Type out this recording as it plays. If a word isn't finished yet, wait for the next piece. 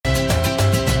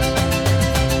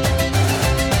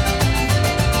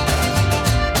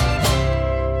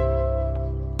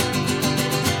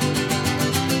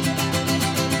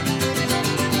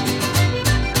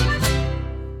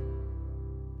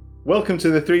Welcome to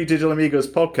the Three Digital Amigos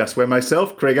podcast, where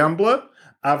myself, Craig Ambler,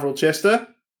 Avril Chester,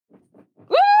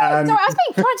 Woo! Sorry, I was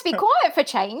trying to be quiet for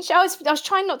change. I was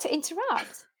trying not to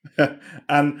interrupt.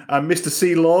 and Mr.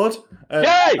 C. Lord,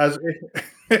 as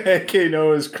aka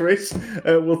known as Chris,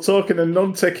 will talk in a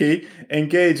non-techie,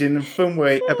 engaging and fun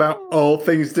way about all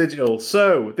things digital.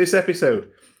 So, this episode,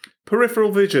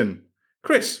 Peripheral Vision.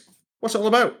 Chris, what's it all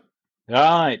about?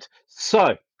 Right.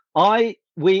 So,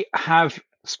 we have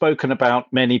spoken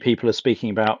about, many people are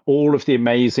speaking about all of the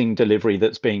amazing delivery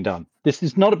that's being done. This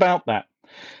is not about that.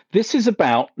 This is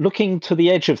about looking to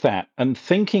the edge of that and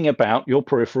thinking about your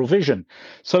peripheral vision.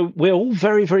 So we're all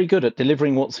very, very good at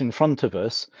delivering what's in front of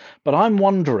us, but I'm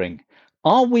wondering,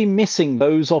 are we missing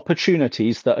those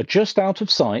opportunities that are just out of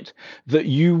sight that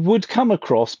you would come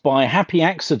across by happy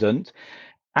accident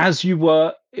as you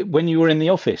were when you were in the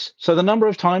office? So the number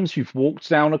of times you've walked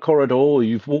down a corridor or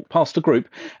you've walked past a group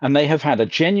and they have had a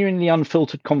genuinely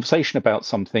unfiltered conversation about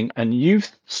something and you've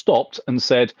stopped and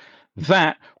said,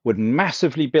 that would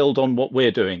massively build on what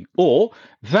we're doing, or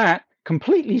that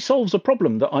completely solves a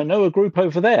problem that I know a group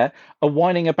over there are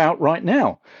whining about right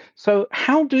now. So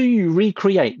how do you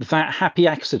recreate that happy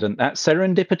accident, that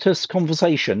serendipitous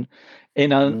conversation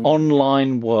in an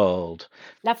online world?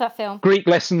 Love that film. Greek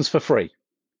lessons for free.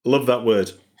 Love that word.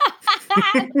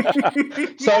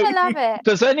 So I love it.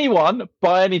 Does anyone,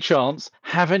 by any chance,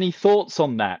 have any thoughts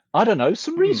on that? I don't know,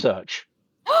 some research.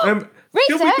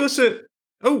 Research?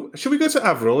 Should we go to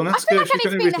Avril and ask I feel her? like I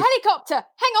need to be in a helicopter.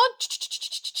 Hang on.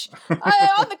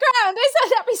 On the ground.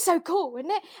 That'd be so cool,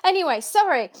 wouldn't it? Anyway,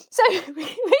 sorry. So,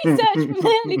 research from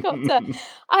the helicopter.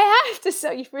 I have to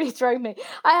say, you've really thrown me.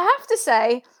 I have to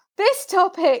say, this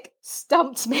topic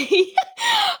stumped me.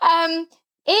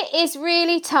 It is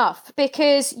really tough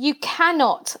because you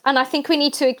cannot, and I think we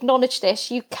need to acknowledge this,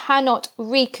 you cannot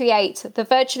recreate the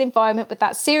virtual environment with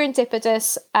that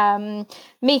serendipitous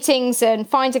meetings and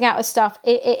finding out of stuff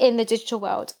in the digital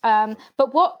world.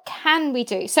 But what can we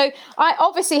do? So I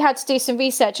obviously had to do some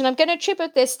research, and I'm going to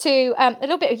attribute this to a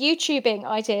little bit of YouTubing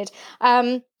I did.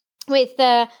 With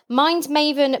the Mind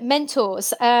Maven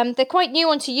mentors. They're quite new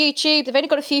onto YouTube. They've only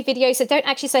got a few videos. They don't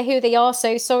actually say who they are,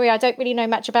 so sorry, I don't really know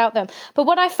much about them. But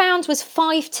what I found was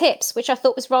 5 tips, which I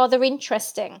thought was rather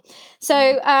interesting.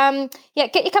 So,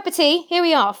 get your cup of tea. Here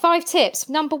we are, 5 tips.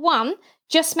 Number 1,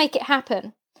 just make it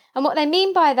happen. And what they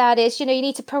mean by that is, you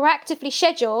need to proactively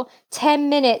schedule 10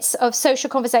 minutes of social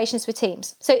conversations with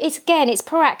teams. So it's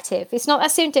proactive. It's not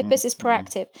that serendipitous, it's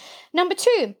proactive. Number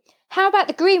 2, how about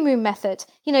the green room method?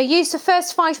 Use the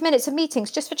first 5 minutes of meetings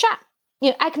just for chat.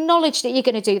 Acknowledge that you're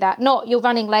going to do that, not you're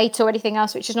running late or anything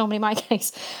else, which is normally my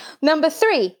case. Number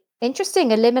 3,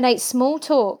 interesting, eliminate small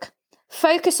talk.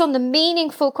 Focus on the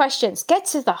meaningful questions. Get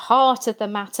to the heart of the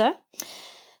matter.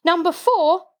 Number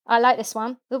 4, I like this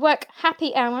one, the work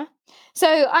happy hour.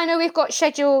 So I know we've got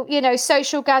scheduled,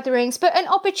 social gatherings, but an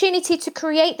opportunity to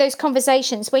create those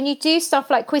conversations. When you do stuff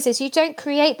like quizzes, you don't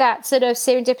create that sort of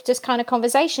serendipitous kind of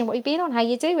conversation. What have you been on? How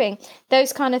you doing?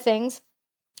 Those kind of things.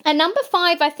 And number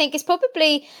 5, I think, is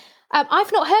probably,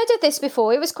 I've not heard of this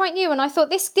before. It was quite new. And I thought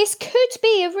this could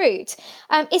be a route,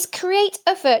 is create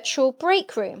a virtual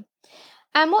break room.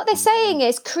 And what they're saying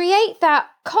is create that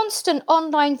constant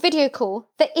online video call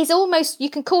that is almost, you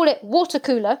can call it water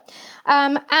cooler.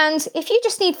 And if you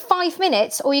just need 5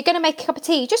 minutes or you're going to make a cup of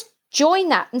tea, just join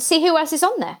that and see who else is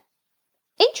on there.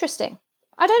 Interesting.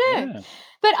 I don't know. Yeah.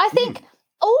 But I think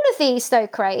all of these, though,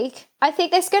 Craig, I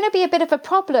think there's going to be a bit of a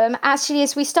problem actually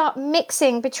as we start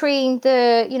mixing between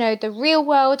the real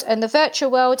world and the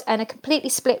virtual world and a completely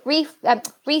split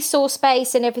resource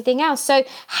base and everything else. So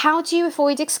how do you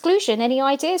avoid exclusion? Any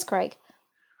ideas, Craig?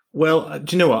 Well,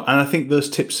 do you know what? And I think those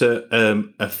tips are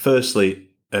firstly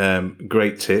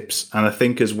great tips. And I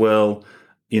think as well,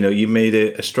 you made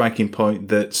a striking point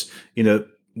that,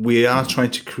 we are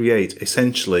trying to create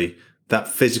essentially that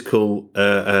physical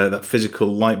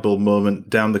light bulb moment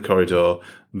down the corridor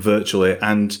virtually,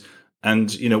 and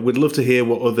we'd love to hear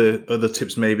what other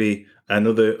tips maybe and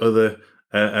other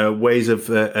ways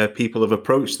of people have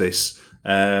approached this,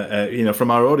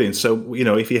 from our audience. So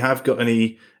if you have got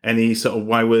any sort of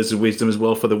wise words of wisdom as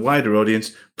well for the wider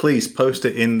audience, please post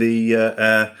it in the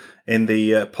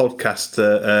podcast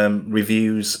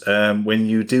reviews when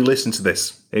you do listen to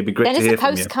this. It'd be great to hear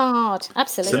from you. Send us a postcard.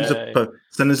 Absolutely.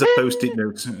 Send us a post-it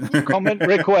note. Comment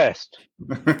request.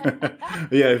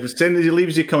 Yeah, leave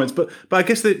us your comments. But I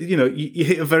guess that you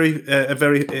hit a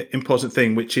very important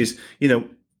thing, which is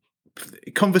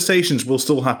conversations will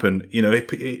still happen.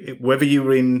 Whether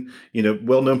you're in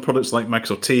well-known products like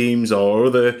Microsoft Teams or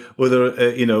other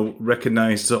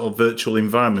recognized sort of virtual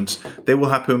environments, they will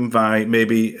happen by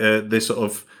maybe the sort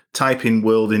of typing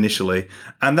world initially.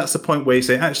 And that's the point where you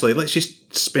say, actually, let's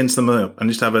just spin them up and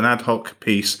just have an ad hoc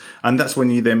piece. And that's when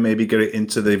you then maybe get it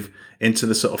into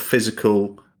the sort of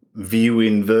physical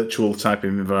viewing virtual type of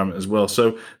environment as well.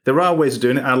 So there are ways of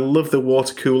doing it. I love the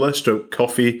water cooler stroke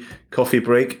coffee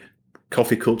break,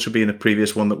 coffee culture being a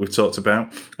previous one that we've talked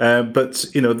about. But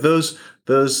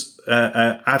those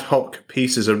ad hoc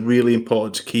pieces are really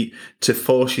important to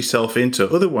force yourself into.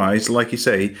 Otherwise, like you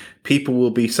say, people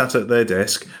will be sat at their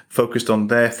desk, focused on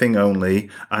their thing only,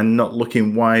 and not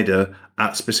looking wider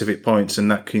at specific points, and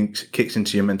that kicks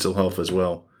into your mental health as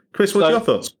well. Chris, what's your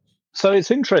thoughts? So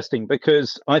it's interesting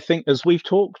because I think as we've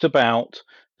talked about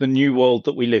the new world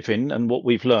that we live in and what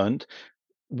we've learned,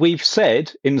 we've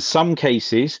said in some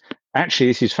cases, actually,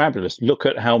 this is fabulous. Look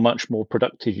at how much more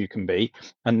productive you can be.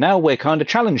 And now we're kind of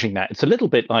challenging that. It's a little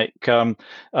bit like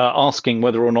asking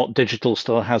whether or not digital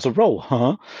still has a role.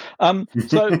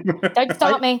 So Don't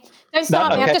start me. Don't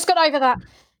start me. I've just got over that.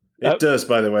 It does,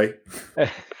 by the way.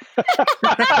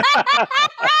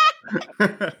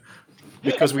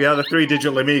 Because we are the 3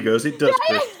 digital amigos, it does.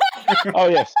 Oh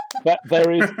yes,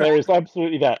 there is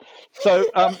absolutely that. So,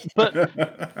 but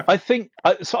I think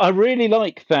so. I really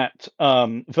like that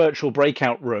virtual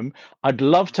breakout room. I'd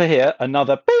love to hear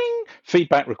another bing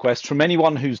feedback request from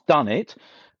anyone who's done it.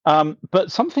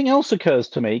 But something else occurs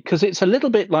to me because it's a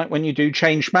little bit like when you do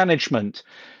change management.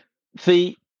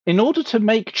 In order to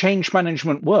make change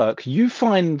management work, you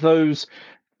find those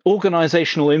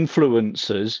organizational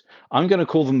influencers. I'm going to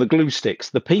call them the glue sticks,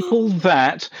 the people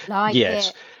that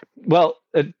well,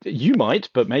 you might,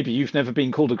 but maybe you've never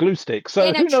been called a glue stick.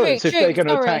 So who knows if they're going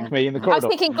to attack me in the corridor. I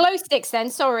was thinking glow sticks then.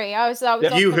 Sorry, I was on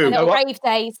my Yoo-hoo. little rave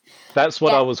days. That's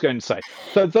what I was going to say.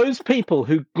 So those people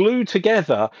who glue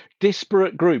together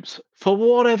disparate groups for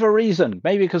whatever reason,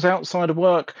 maybe because outside of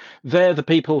work, they're the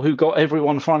people who got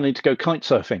everyone finally to go kite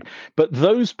surfing. But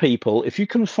those people, if you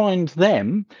can find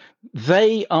them,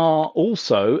 they are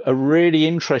also a really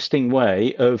interesting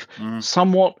way of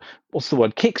somewhat,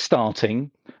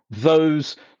 kickstarting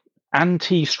those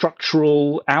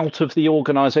anti-structural, out of the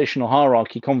organizational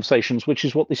hierarchy conversations, which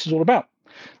is what this is all about.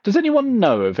 Does anyone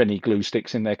know of any glue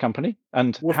sticks in their company?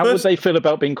 And how would they feel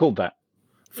about being called that?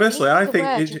 Firstly, I think,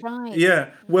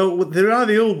 well, there are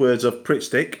the old words of Pritt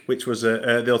stick, which was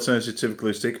the alternative to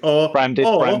glue stick, or branded,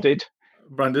 or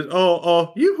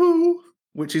yoo-hoo,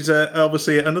 which is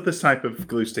obviously another type of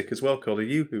glue stick as well, called a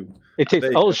yoo-hoo. It is.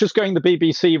 I was just going the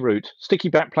BBC route, sticky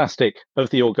back plastic of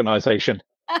the organisation.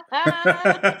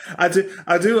 I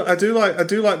do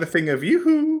like the thing of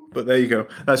yoo-hoo, but there you go.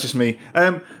 That's just me.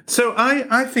 So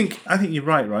I think you're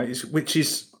right.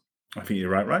 I think you're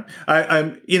right.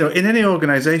 In any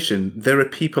organisation, there are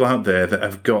people out there that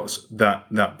have got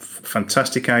that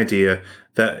fantastic idea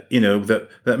that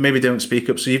that maybe don't speak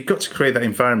up. So you've got to create that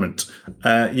environment.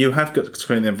 You have got to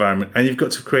create the environment, and you've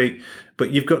got to create,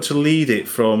 but you've got to lead it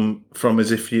from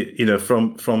as if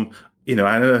from I don't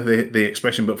know the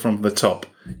expression, but from the top.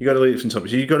 You got to lead it from the top.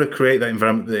 So you've got to create that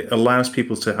environment that allows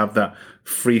people to have that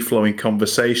free flowing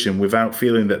conversation without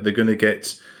feeling that they're going to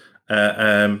get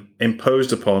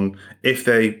imposed upon if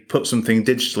they put something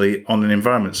digitally on an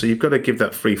environment. So you've got to give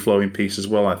that free flowing piece as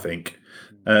well, I think.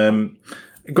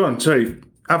 Go on, sorry,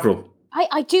 Avril.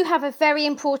 I do have a very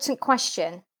important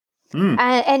question.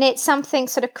 And it's something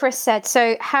sort of Chris said.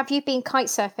 So have you been kite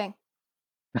surfing?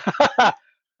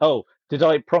 Oh, did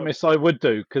I promise I would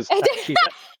do? Because actually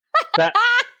that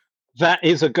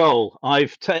is a goal.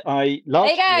 Last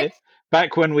year,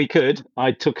 back when we could,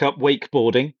 I took up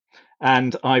wakeboarding.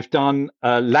 And I've done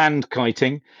land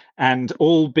kiting, and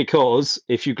all because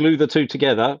if you glue the two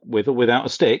together with or without a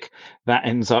stick, that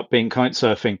ends up being kite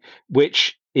surfing,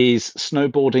 which is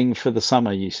snowboarding for the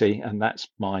summer, you see, and that's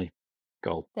my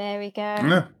goal. There we go.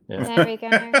 Yeah. There we go.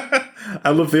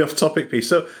 I love the off-topic piece.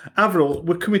 So, Avril,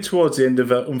 we're coming towards the end of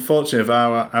unfortunately of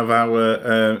our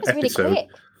episode. Really quick.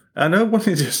 I know,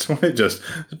 wasn't it just?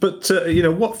 But,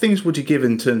 what things would you give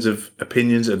in terms of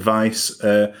opinions, advice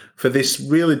for this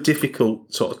really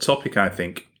difficult sort of topic, I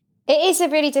think? It is a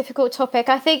really difficult topic.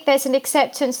 I think there's an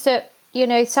acceptance that,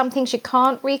 some things you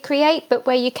can't recreate, but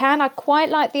where you can. I quite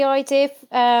like the idea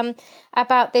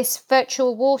about this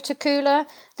virtual water cooler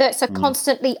that's a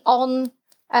constantly on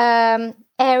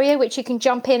area, which you can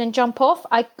jump in and jump off.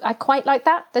 I quite like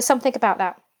that. There's something about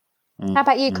that. How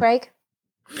about you, Craig?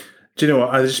 Do you know what?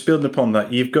 I was just building upon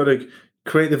that. You've got to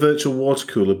create the virtual water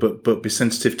cooler, but be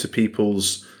sensitive to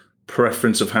people's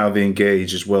preference of how they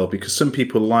engage as well, because some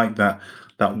people like that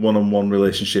that one-on-one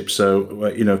relationship. So,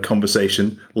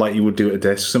 conversation like you would do at a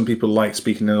desk. Some people like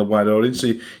speaking in a wide audience.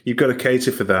 So you've got to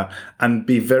cater for that and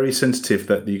be very sensitive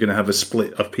that you're going to have a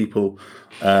split of people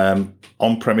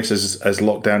on premises as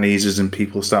lockdown eases and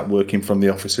people start working from the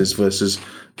offices versus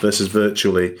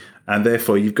virtually. And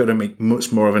therefore, you've got to make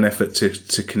much more of an effort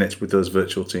to connect with those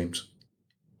virtual teams.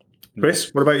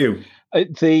 Chris, what about you?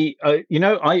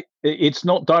 It's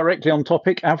not directly on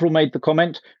topic. Avril made the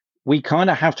comment. We kind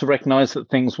of have to recognize that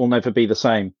things will never be the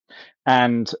same.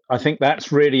 And I think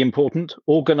that's really important.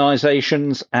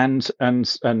 Organizations and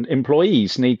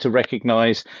employees need to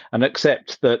recognize and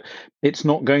accept that it's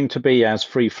not going to be as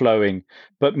free flowing.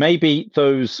 But maybe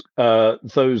those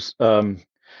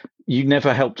you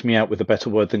never helped me out with a better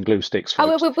word than glue sticks.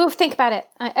 Folks. We'll think about it.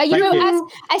 As soon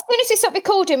as we stop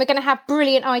recording, we're going to have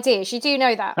brilliant ideas. You do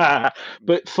know that.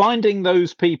 But finding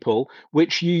those people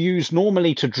which you use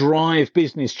normally to drive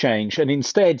business change and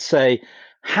instead say,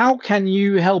 how can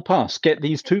you help us get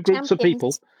these two groups of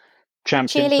people?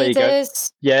 Champions. There you go.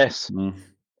 Yes.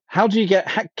 How do you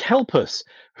help us?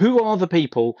 Who are the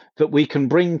people that we can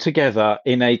bring together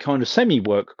in a kind of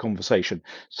semi-work conversation?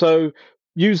 So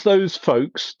use those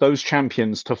folks, those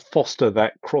champions, to foster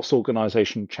that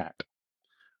cross-organisation chat.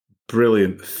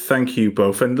 Brilliant. Thank you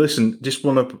both. And listen, just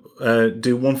want to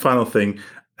do one final thing.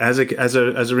 As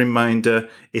a reminder,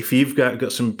 if you've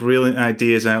got some brilliant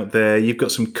ideas out there, you've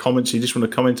got some comments you just want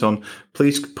to comment on,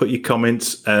 please put your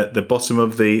comments at the bottom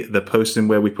of the posting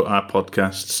where we put our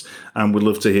podcasts, and we'd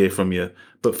love to hear from you.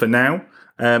 But for now,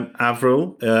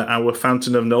 Avril, our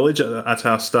fountain of knowledge at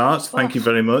our start, thank you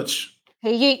very much.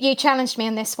 You challenged me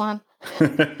on this one.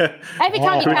 Every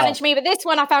time you challenge me, but this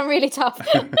one I found really tough.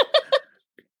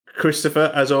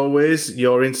 Christopher, as always,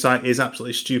 your insight is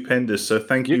absolutely stupendous. So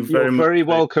thank you very much. You're very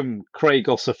welcome, Craig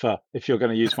Ossifer, if you're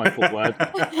going to use my full word.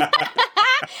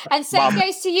 And same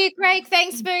goes to you, Craig.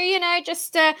 Thanks for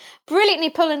just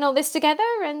brilliantly pulling all this together.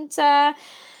 And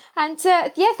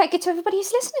thank you to everybody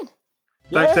who's listening.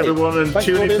 Thanks everyone, and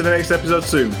tune in for the next episode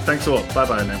soon. Thanks a lot.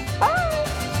 Bye now. Bye.